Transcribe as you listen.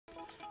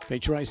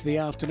Feature race of the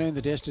afternoon,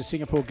 the Dester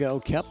Singapore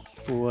Gold Cup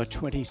for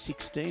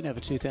 2016 over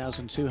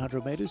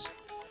 2,200 metres.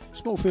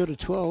 Small field of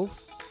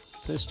 12.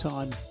 First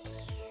time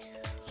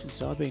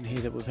since I've been here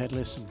that we've had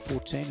less than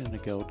 14 in a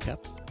Gold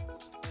Cup.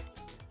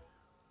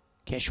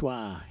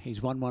 Keshwar,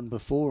 he's won one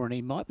before and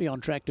he might be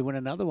on track to win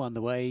another one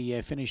the way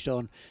he finished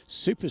on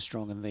super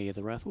strong in the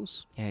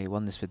raffles. Yeah, he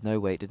won this with no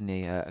weight, didn't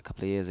he, a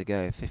couple of years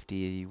ago.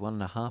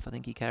 51.5, I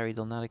think he carried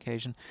on that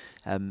occasion.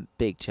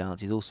 Big chance.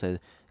 He's also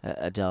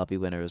a Derby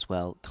winner as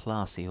well.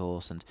 Classy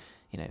horse, and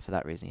you know, for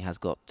that reason he has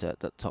got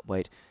that top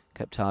weight.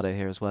 Captado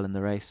here as well in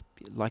the race.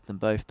 Like them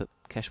both, but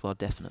Keshwar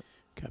definite.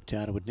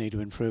 Captado would need to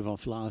improve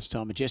off last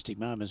time. Majestic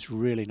Moments,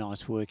 really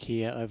nice work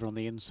here over on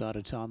the inside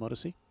of Time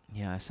Odyssey.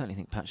 Yeah, I certainly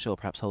think Pat Shaw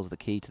perhaps holds the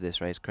key to this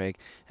race, Craig.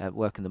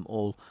 Working them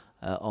all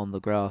on the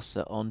grass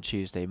on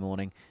Tuesday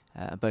morning.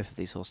 And both of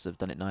these horses have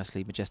done it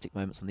nicely. Majestic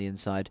Moments on the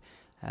inside.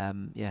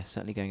 Yeah,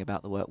 certainly going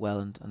about the work well,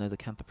 and I know the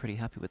camp are pretty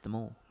happy with them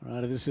all.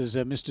 Right, this is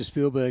Mr.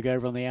 Spielberg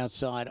over on the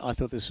outside. I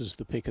thought this was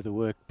the pick of the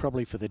work,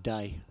 probably for the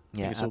day. I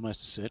think it's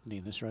almost a certainty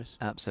in this race.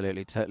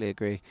 Absolutely, totally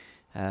agree.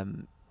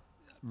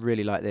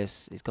 Really like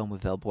this. He's gone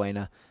with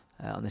Valbuena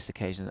on this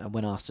occasion, and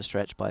when asked to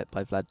stretch by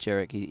Vlad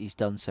Jurek, he's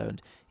done so,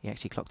 and he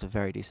actually clocked a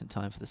very decent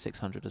time for the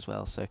 600 as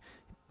well, so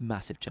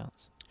massive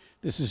chance.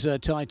 This is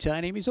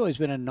Titanium. He's always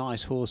been a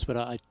nice horse, but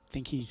I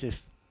think he's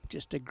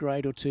just a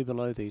grade or two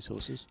below these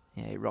horses.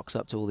 Yeah, he rocks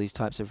up to all these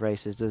types of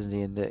races, doesn't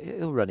he? And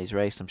he'll run his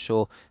race. I'm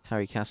sure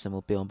Harry Casson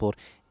will be on board.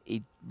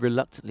 He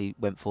reluctantly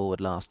went forward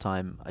last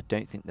time. I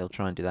don't think they'll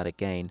try and do that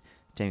again.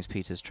 James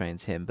Peters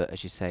trains him, but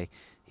as you say,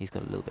 he's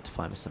got a little bit to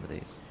find with some of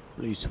these.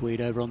 Blue Sweet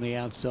over on the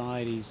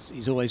outside.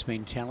 He's always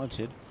been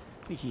talented.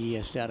 I think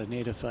he started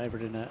near to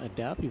favourite in a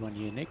Derby one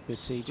year, Nick,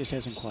 but he just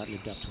hasn't quite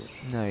lived up to it.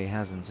 No, he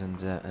hasn't,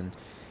 and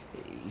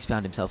he's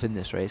found himself in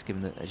this race,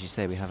 given that, as you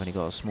say, we have only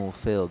got a small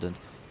field, and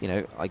you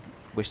know, I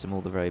wish them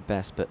all the very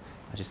best, but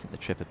I just think the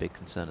trip a big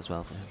concern as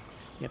well for him.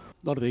 Yep,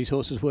 a lot of these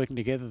horses working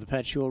together, the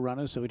Pat Shaw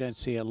runners, so we don't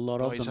see a lot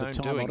of them. But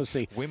Time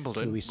Odyssey,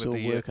 Wimbledon, we saw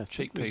with work, the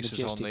cheek pieces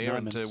on there,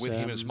 and with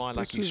him as My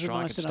Lucky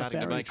Strike and starting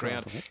to make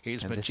ground.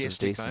 Here's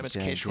Majestic Moments.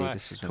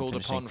 Keshwar called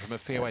upon from a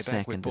fairway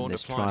back with Born to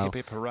Fly, Hip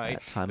Hip Hooray.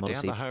 But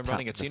down the home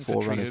running, it's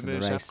Infantry who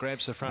moves up,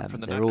 grabs the front from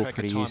the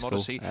Nutcracker. Time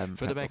Odyssey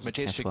for the back.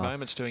 Majestic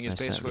Moments doing his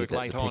best work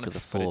late on, but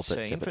it's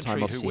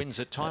Infantry who wins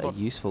at Time Odyssey.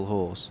 A useful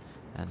horse,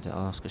 and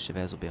Oscar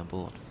Chavez will be on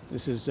board.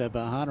 This is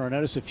Bahana. I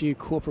notice a few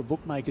corporate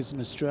bookmakers in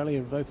Australia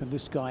have opened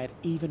this guy at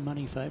even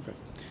money favourite.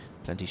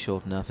 Plenty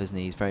short enough, isn't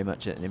he? He's very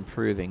much an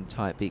improving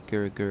type. Beat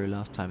Guru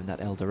last time in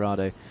that El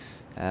Dorado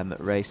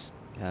race.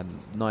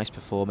 Nice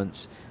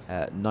performance,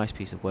 nice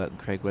piece of work, and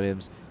Craig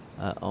Williams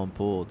on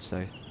board.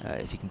 So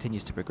if he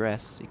continues to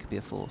progress, he could be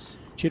a force.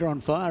 Cheetah on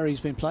Fire, he's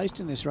been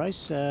placed in this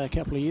race a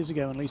couple of years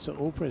ago, and Lisa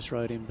Allpress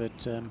rode him,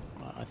 but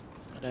I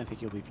don't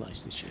think he'll be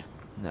placed this year.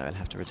 No, he'll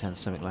have to return to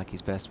something like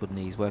his best, wouldn't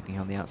he? He's working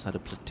on the outside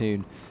of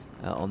Platoon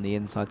on the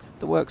inside.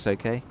 The work's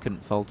okay,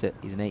 couldn't fault it.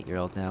 He's an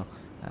 8-year-old now.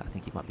 I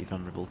think he might be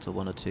vulnerable to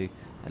one or two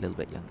a little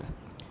bit younger.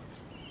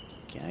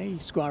 Okay,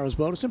 Squire as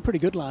well. It's been pretty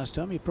good last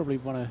time. You probably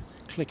want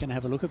to click and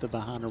have a look at the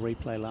Bahana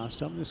replay last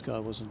time. This guy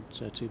wasn't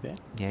too bad.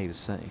 Yeah, he was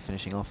certainly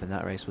finishing off in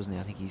that race, wasn't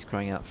he? I think he's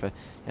crying out for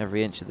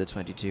every inch of the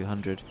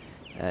 2200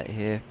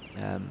 here.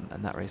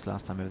 And that race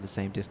last time over the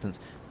same distance.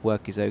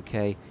 Work is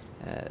okay.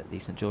 The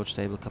St George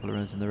stable, a couple of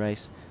runs in the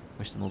race.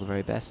 Wish them all the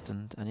very best,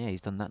 and yeah,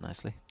 he's done that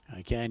nicely.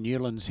 Okay,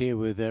 Newlands here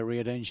with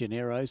Rio de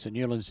Janeiro. So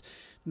Newlands,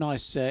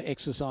 nice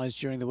exercise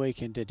during the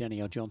week, and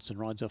Danielle Johnson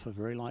rides off a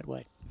very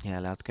lightweight. Yeah,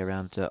 allowed to go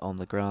around on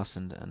the grass,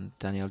 and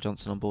Danielle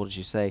Johnson on board, as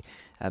you say.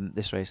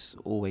 This race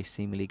always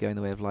seemingly going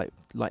the way of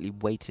lightly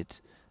weighted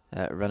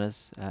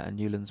runners, and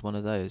Newlands one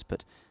of those.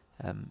 But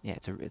yeah,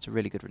 it's a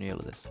really good renewal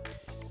of this.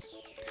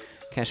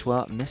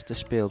 Keshwar, Mr.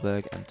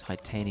 Spielberg, and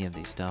Titanium,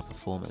 these star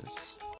performers.